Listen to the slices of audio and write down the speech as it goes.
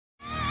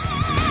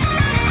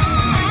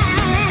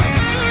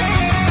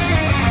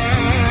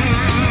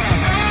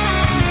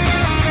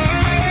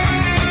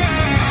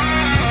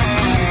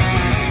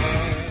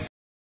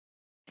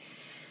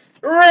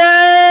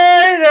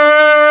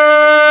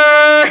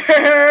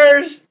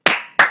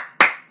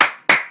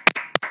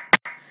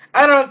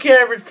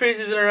care if it's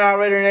preseason or not,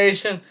 Raider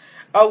Nation.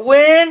 A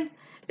win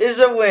is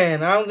a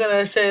win. I'm going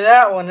to say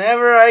that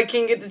whenever I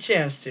can get the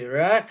chance to,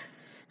 right?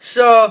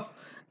 So,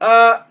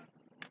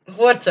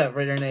 what's up,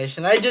 Raider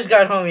Nation? I just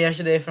got home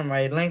yesterday from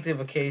my lengthy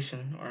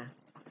vacation, or,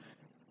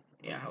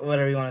 yeah,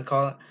 whatever you want to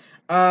call it.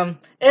 And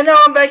now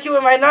I'm back here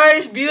with my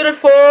nice,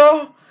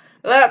 beautiful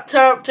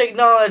laptop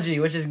technology,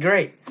 which is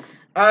great.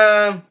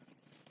 But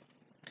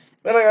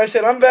like I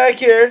said, I'm back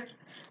here.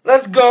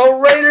 Let's go.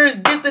 Raiders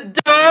get the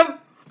dub.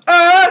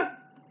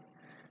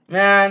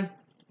 Man,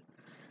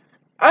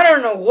 I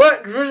don't know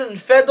what Gruden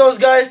fed those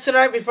guys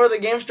tonight before the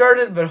game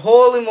started, but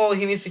holy moly,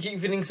 he needs to keep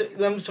feeding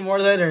them some more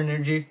of that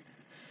energy.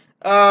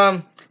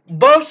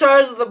 Both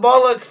sides of the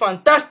ball look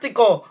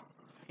fantastico,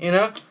 you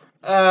know.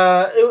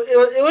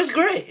 It was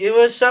great. It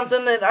was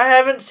something that I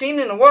haven't seen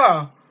in a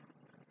while,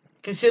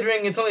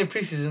 considering it's only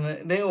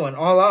preseason. They went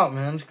all out,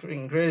 man. It's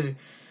freaking crazy.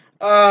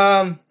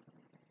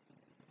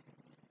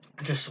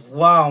 Just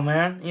wow,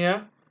 man.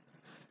 You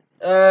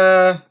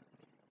know.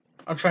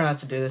 I'll try not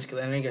to do this because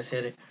I know you guys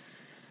hit it.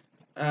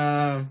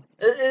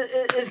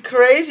 It's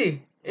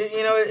crazy.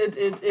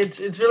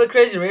 It's really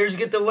crazy. Raiders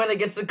get the win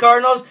against the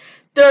Cardinals,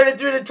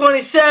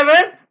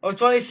 33-27 or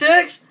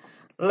 26.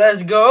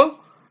 Let's go.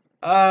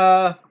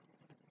 That's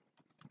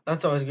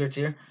always good to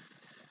hear.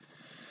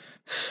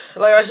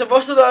 Like I said,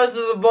 most of the sides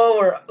of the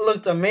ball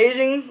looked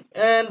amazing,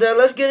 and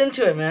let's get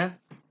into it, man.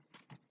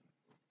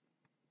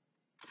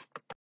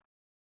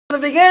 The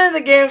beginning of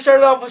the game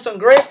started off with some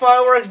great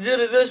fireworks due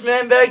to this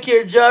man back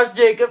here, Josh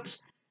Jacobs.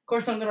 Of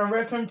course, I'm gonna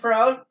rip him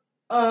proud.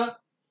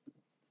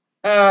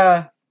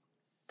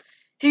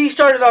 He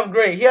started off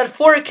great. He had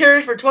 4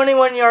 carries for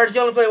 21 yards. He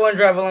only played 1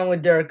 drive along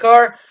with Derek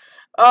Carr.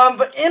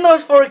 But in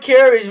those 4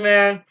 carries,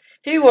 man,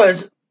 he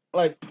was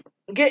like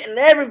getting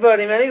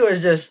everybody, man. He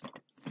was just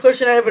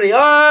pushing everybody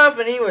off,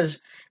 and he was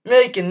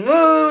making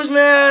moves,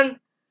 man.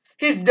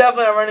 He's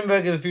definitely a running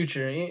back of the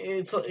future.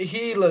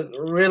 He looked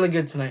really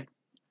good tonight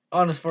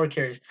on his 4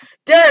 carries.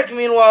 Derek,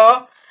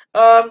 meanwhile,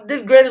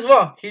 did great as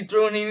well. He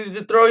threw when he needed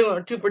to throw. He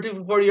went 2 for 2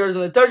 for 40 yards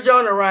in the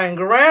touchdown to Ryan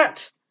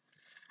Grant,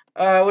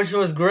 which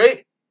was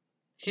great.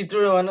 He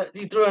threw a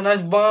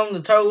nice bomb to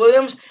Tyler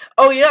Williams.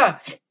 Oh yeah,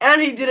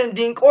 and he didn't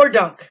dink or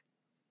dunk.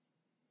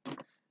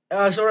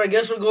 So I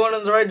guess we're going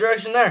in the right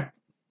direction there,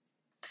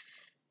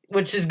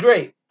 which is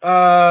great.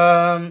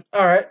 All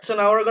right, so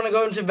now we're gonna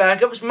go into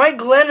backups. Mike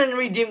Glennon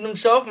redeemed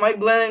himself. Mike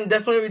Glennon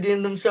definitely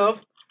redeemed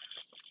himself.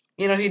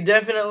 You know, he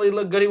definitely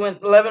looked good. He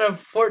went 11 of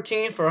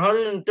 14 for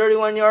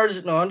 141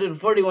 yards, no,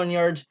 141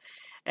 yards,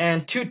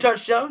 and 2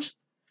 touchdowns.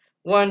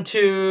 One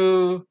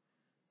to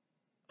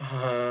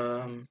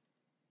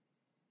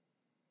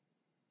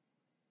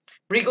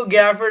Rico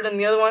Gafford, and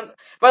the other one.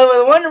 By the way,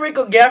 the one to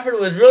Rico Gafford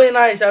was really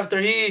nice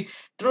after he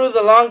threw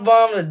the long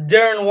bomb to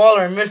Darren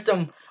Waller and missed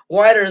him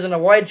wider than a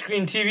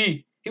widescreen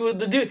TV.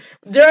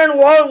 Darren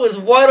Waller was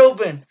wide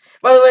open.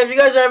 By the way, if you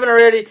guys haven't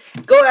already,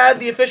 go add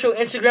the official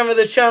Instagram of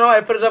this channel.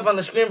 I put it up on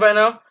the screen by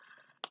now.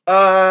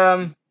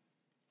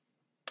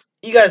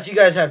 You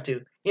guys have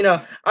to. You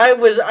know, I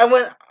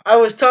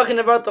was talking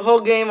about the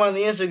whole game on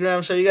the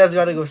Instagram, so you guys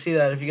got to go see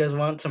that if you guys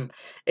want some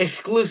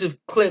exclusive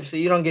clips that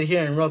you don't get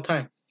here in real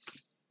time.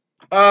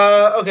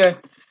 Okay.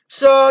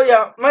 So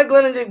yeah, Mike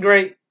Glennon did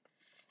great.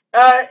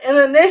 And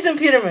then Nathan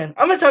Peterman.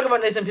 I'm gonna talk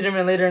about Nathan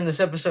Peterman later in this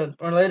episode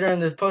or later in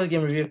this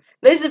post-game review.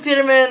 Nathan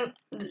Peterman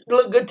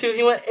looked good too.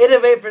 He went 8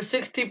 of 8 for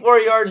 64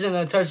 yards and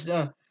a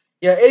touchdown.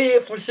 Yeah,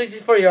 88 for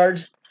 64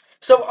 yards.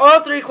 So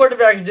all 3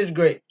 quarterbacks did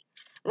great.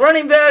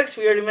 Running backs,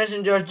 we already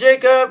mentioned Josh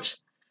Jacobs.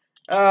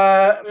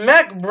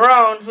 Mac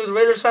Brown, who the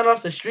Raiders signed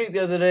off the street the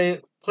other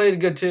day,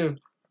 played good too.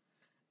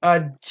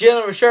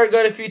 Jalen Richard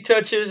got a few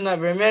touches, not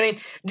very many.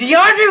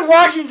 DeAndre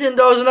Washington,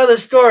 though, is another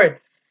story.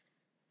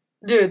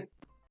 Dude,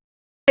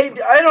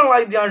 I don't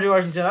like DeAndre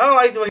Washington. I don't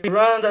like the way he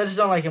runs. I just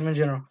don't like him in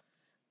general.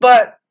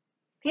 But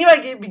he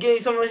might be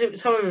getting some of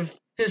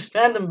his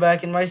fandom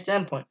back in my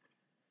standpoint.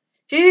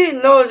 He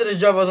knows that his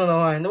job is on the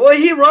line. The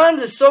way he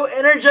runs is so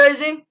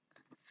energizing.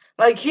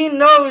 Like, he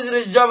knows that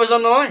his job is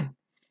on the line.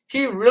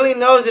 He really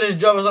knows that his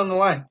job is on the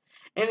line.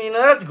 And, you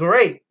know, that's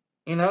great.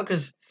 You know,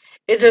 because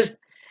it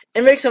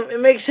makes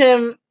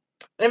him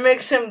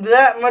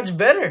that much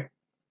better.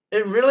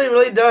 It really,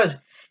 really does.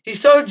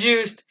 He's so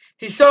juiced,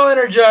 he's so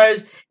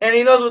energized, and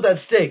he knows what's at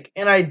stake.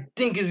 And I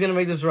think he's gonna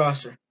make this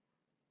roster.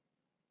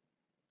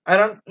 I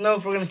don't know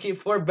if we're gonna keep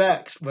 4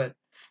 backs, but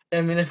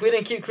I mean, if we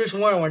didn't keep Chris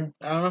Warren,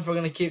 I don't know if we're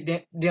gonna keep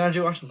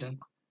DeAndre Washington.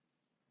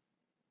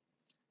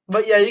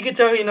 But yeah, you can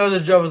tell he knows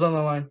his job is on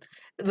the line.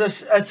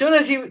 As soon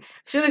as he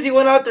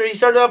went out there, he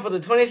started off with a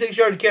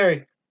 26-yard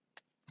carry.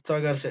 That's all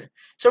I gotta say.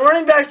 So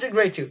running backs did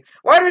great too.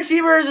 Wide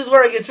receivers is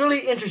where it gets really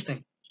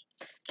interesting.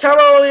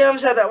 Tyler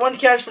Williams had that 1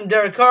 catch from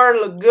Derek Carr,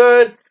 looked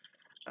good.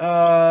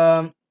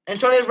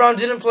 Antonio Brown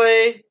didn't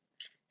play.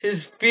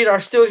 His feet are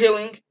still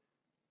healing.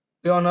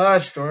 We all know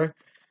that story.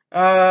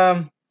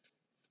 The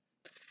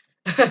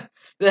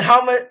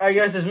helmet, I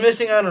guess, is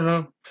missing. I don't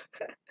know.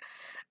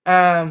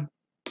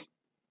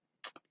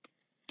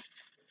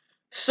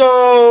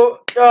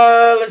 So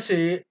let's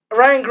see.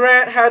 Ryan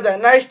Grant had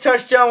that nice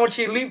touchdown, which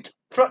he leaped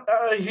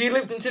He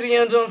leaped into the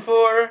end zone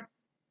for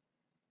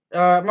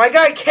my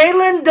guy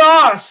KALEN.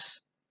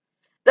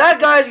 That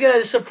guy's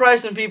gonna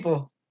surprise some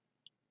people.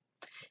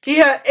 He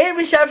had 8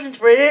 receptions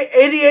for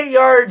 88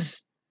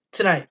 yards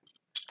tonight,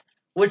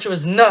 which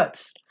was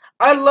nuts.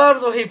 I love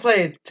the way he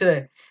played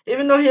today.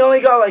 Even though he only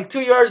got like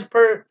 2 yards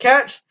per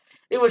catch,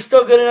 it was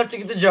still good enough to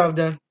get the job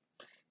done.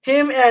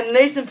 Him and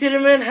Nathan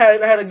Peterman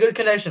had a good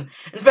connection.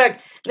 In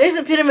fact,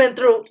 Nathan Peterman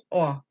threw.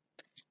 Oh,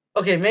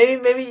 okay,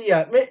 maybe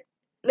yeah.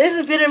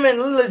 Nathan Peterman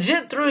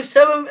legit threw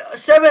seven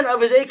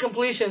of his 8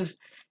 completions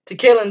to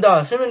KALEN.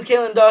 Him and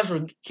KALEN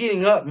were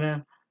heating up,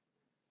 man.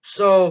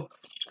 So,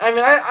 I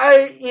mean,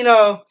 I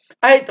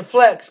hate the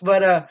flex,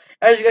 but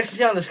as you guys can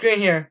see on the screen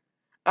here,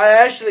 I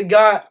actually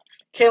got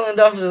KALEN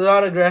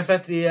autograph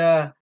at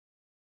the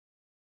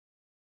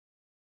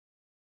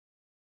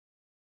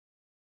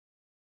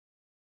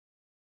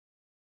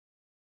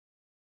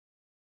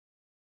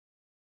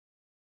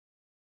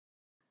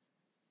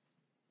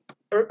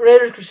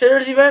Raiders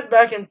Crusaders event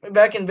back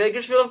in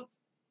Bakersfield,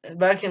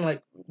 back in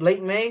like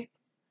late May.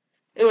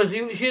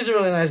 He's a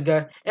really nice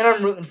guy, and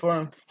I'm rooting for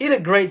him. He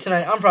did great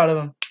tonight. I'm proud of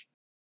him.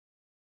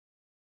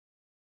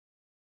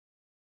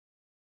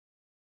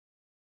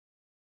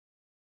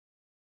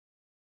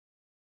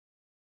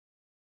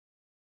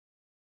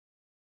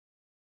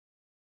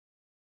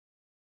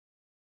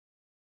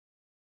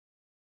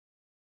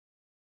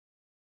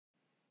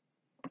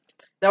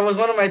 That was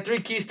one of my 3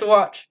 keys to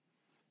watch.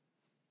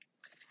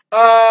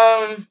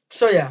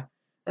 So yeah,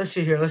 let's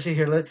see here.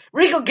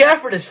 Rico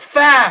Gafford is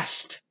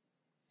fast.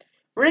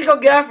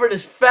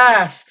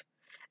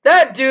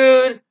 That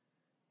dude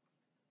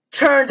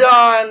turned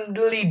on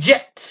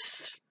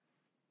legit.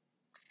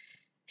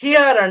 He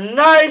had a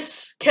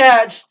nice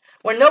catch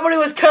when nobody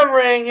was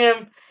covering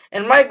him,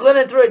 and Mike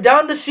Glennon threw it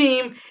down the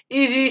seam.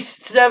 Easy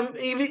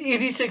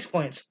 6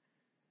 points.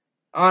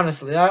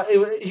 Honestly,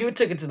 he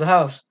took it to the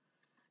house.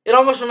 It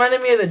almost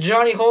reminded me of the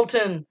Johnny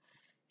Holton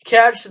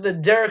catch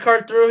that Derek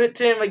Carr threw hit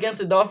to him against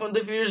the Dolphins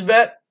a few years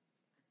back.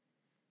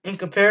 In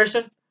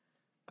comparison,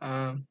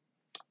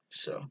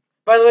 so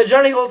by the way,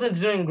 Johnny Holton's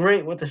doing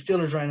great with the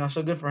Steelers right now,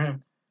 so good for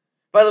him.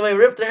 By the way,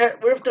 rip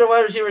the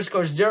wide receivers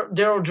coach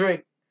Daryl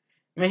Drake.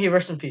 May he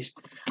rest in peace.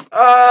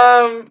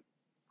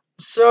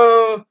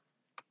 So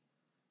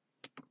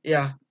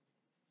yeah.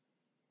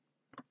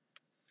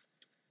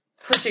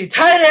 Let's see.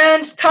 Tight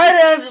ends. Tight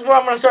ends is where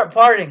I'm gonna start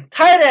partying.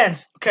 Tight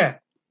ends. Okay.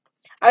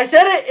 I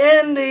said it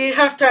in the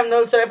halftime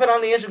notes that I put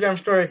on the Instagram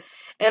story,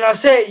 and I'll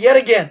say it yet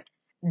again.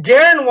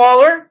 Darren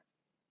Waller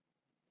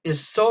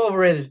is so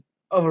overrated.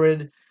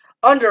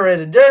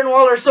 Underrated. Darren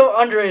Waller is so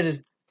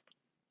underrated.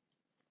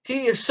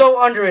 He is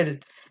so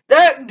underrated.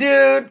 That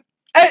dude.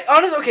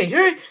 Honestly, okay.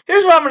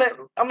 Here's what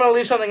I'm gonna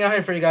leave something out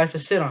here for you guys to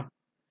sit on.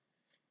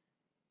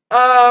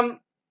 I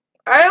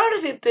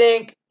honestly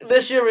think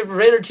this year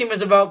Raider team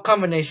is about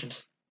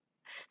combinations,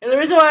 and the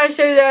reason why I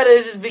say that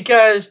is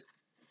because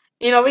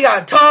we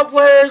got tall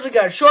players, we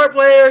got short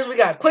players, we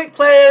got quick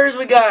players,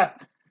 we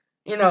got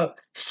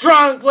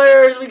strong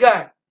players, we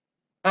got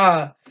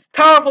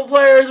powerful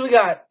players, we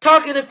got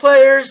talkative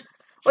players,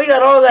 we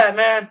got all that,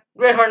 man.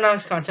 Great Hard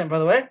Knocks content, by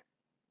the way.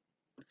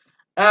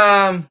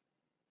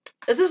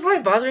 Is this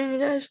light bothering you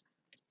guys?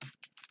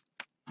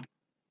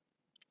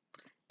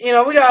 We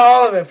got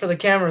all of it for the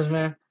cameras,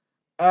 man.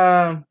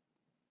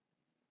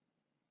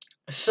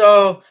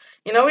 So,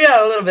 we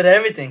got a little bit of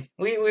everything.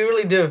 We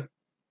really do.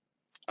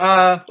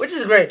 Which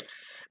is great.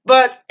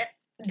 But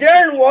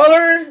Darren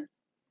Waller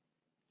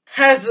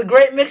has the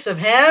great mix of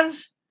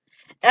hands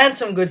and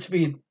some good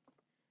speed.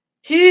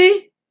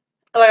 He,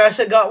 like I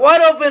said, got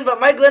wide open, but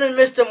Mike Glennon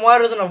missed him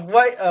wider than a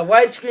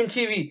widescreen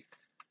TV.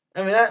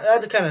 I mean,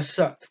 that kind of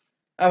sucked.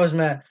 I was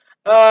mad.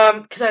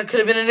 Because that could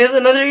have been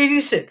another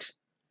easy 6.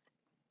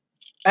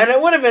 And it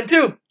would have been,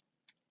 too.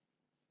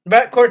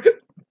 Back corner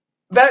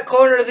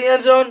to the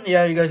end zone.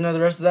 Yeah, you guys know the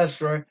rest of that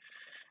story.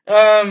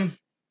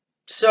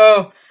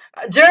 So,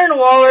 Darren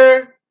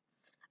Waller,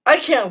 I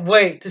can't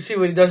wait to see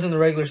what he does in the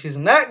regular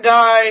season. That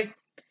guy,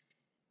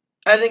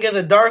 I think, is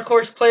a dark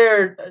horse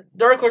player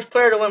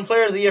to win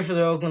Player of the Year for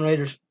the Oakland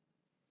Raiders.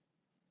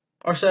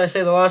 Or should I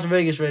say the Las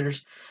Vegas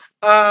Raiders.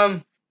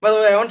 By the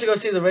way, I went to go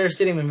see the Raiders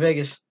Stadium in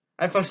Vegas.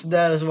 I posted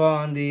that as well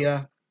on the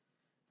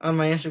on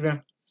my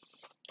Instagram.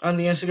 On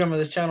the Instagram of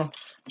this channel.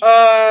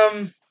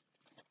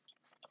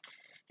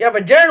 Yeah,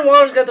 but Darren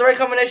Waller's got the right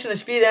combination of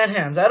speed and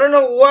hands. I don't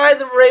know why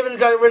the Ravens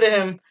got rid of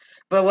him,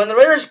 but when the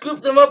Raiders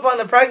scooped him up on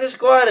the practice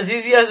squad as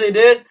easy as they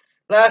did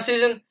last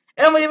season,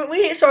 and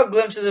we saw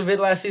glimpses of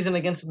it last season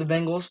against the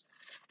Bengals,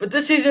 but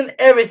this season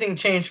everything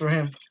changed for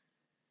him.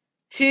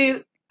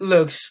 He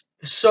looks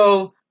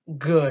so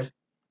good.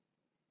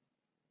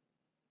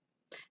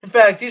 In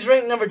fact, he's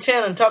ranked number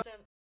 10 on top 10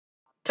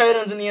 tight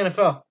ends in the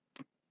NFL.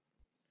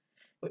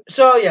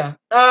 So yeah,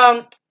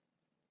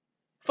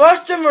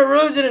 Foster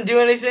Moreau didn't do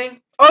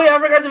anything. Oh yeah, I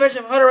forgot to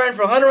mention Hunter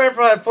Renfrow. Hunter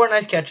Renfrow had 4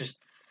 nice catches.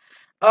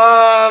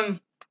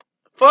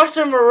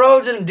 Foster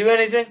Moreau didn't do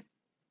anything.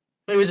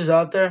 He was just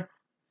out there.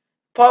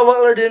 Paul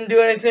Butler didn't do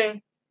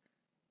anything.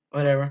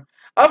 Whatever.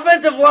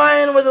 Offensive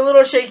line was a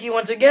little shaky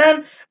once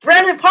again.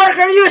 Brandon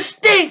Parker, you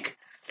stink!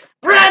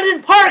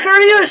 Brandon Parker,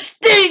 you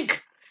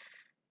stink!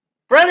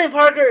 Brandon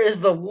Parker is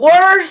the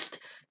worst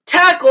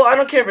tackle, I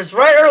don't care if it's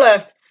right or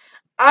left,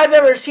 I've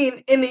ever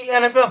seen in the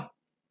NFL.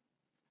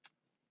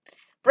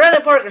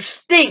 Brandon Parker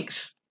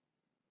stinks.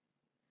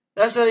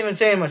 That's not even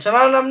saying much. And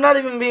I'm not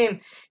even being,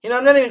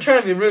 I'm not even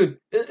trying to be rude.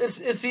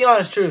 It's the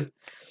honest truth.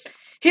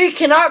 He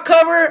cannot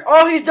cover.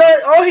 All he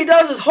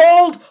does is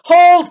hold,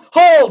 hold,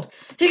 hold.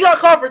 He got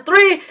caught for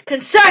 3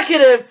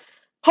 consecutive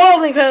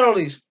holding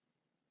penalties.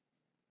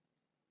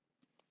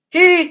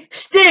 He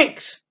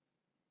stinks.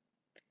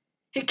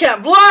 He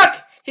can't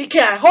block. He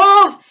can't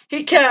hold.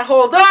 He can't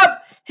hold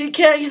up.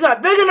 He's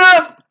not big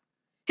enough.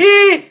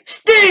 He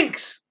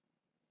stinks.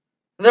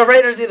 The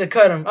Raiders need to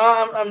cut him.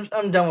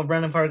 I'm done with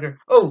Brandon Parker.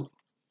 Oh,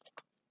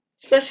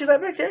 you guys see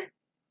that back there?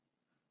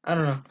 I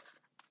don't know.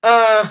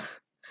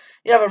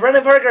 Yeah, but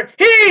Brandon Parker,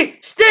 he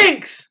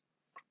stinks.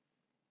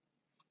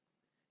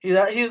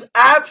 He's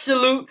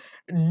absolute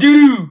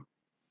doo.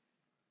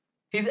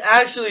 He's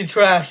actually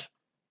trash.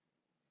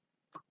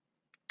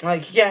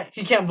 Like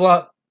he can't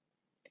block.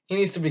 He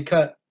needs to be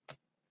cut.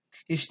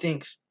 He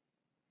stinks.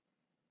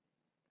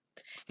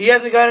 He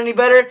hasn't gotten any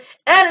better,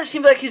 and it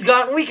seems like he's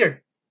gotten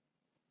weaker.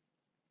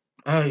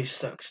 Oh, he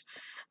sucks.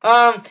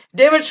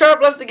 David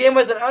Sharp left the game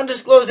with an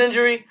undisclosed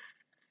injury.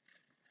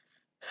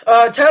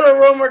 Tyler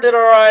Romer did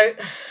alright.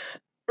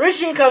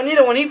 Richie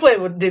Incognito, when he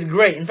played, did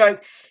great. In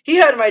fact, he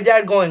had my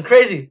dad going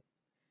crazy.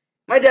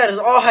 My dad is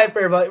all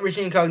hyper about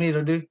Richie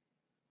Incognito, dude.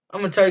 I'm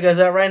going to tell you guys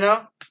that right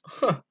now.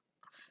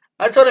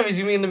 I told him he's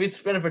going to be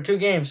suspended for 2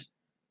 games.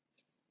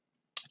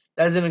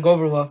 That didn't go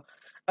over well.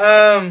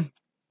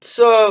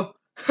 So,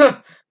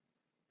 you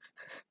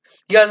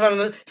guys want to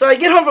know? So I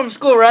get home from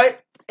school, right?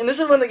 And this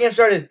is when the game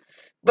started.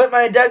 But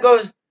my dad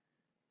goes,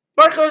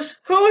 Marcos,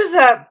 who is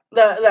that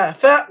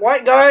fat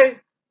white guy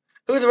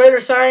who the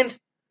Raiders signed,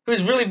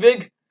 who's really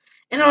big?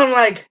 And I'm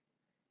like,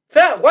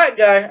 fat white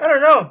guy? I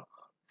don't know.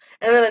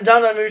 And then it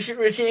dawned on me,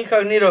 Richie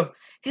Incognito.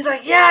 He's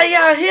like,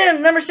 yeah,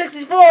 him, number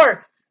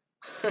 64.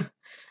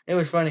 It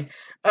was funny.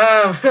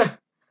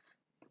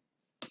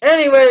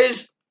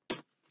 Anyways,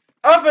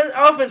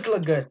 offense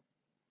looked good.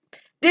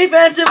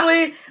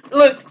 Defensively,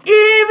 looked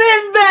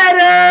even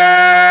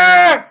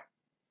better.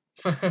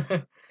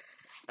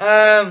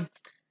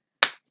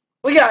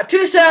 We got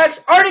 2 sacks.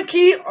 Arden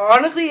Key,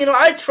 honestly,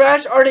 I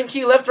trashed Arden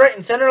Key left, right,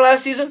 and center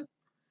last season.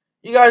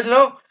 You guys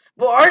know.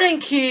 But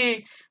Arden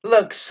Key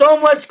looked so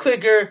much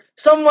quicker,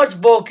 so much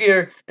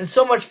bulkier, and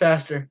so much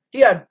faster. He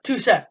had 2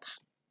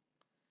 sacks.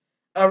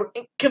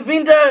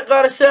 Kavinda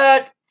got a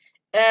sack,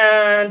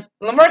 and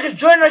LaMarcus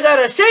Joyner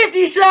got a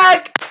safety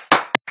sack.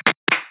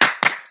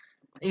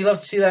 You love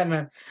to see that,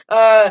 man.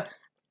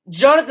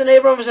 Jonathan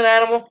Abram is an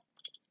animal.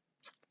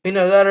 We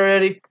know that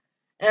already.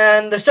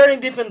 And the starting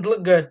defense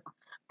looked good.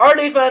 Our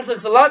defense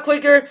looks a lot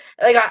quicker.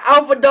 They got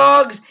alpha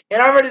dogs,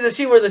 and I'm ready to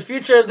see where the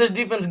future of this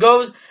defense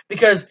goes,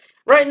 because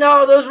right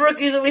now, those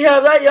rookies that we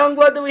have, that young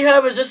blood that we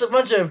have, is just a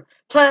bunch of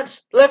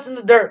plants left in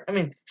the dirt. I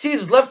mean,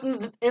 seeds left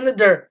in the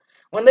dirt.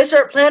 When they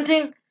start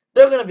planting,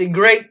 they're going to be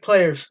great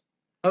players.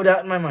 No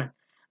doubt in my mind.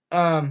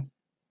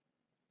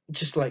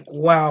 Just like,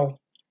 wow.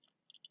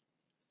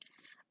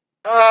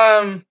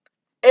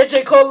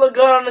 AJ Cole looked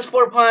good on his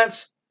 4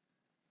 punts.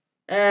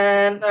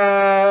 And,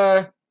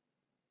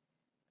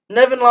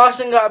 Nevin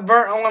Lawson got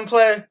burnt on 1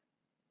 play.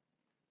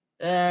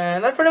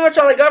 And that's pretty much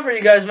all I got for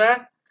you guys,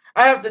 man.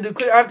 I have to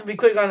be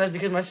quick on this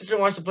because my sister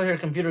wants to play her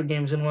computer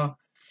games, and well,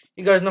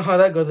 you guys know how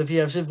that goes if you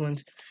have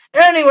siblings.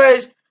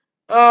 Anyways,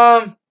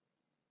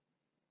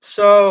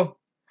 so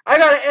I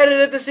gotta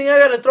edit this thing. I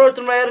gotta throw it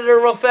through my editor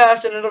real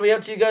fast, and it'll be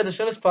up to you guys as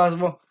soon as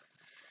possible.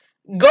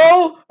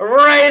 Go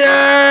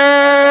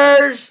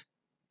Raiders!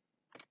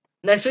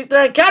 Next week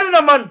they're in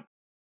Canada, man.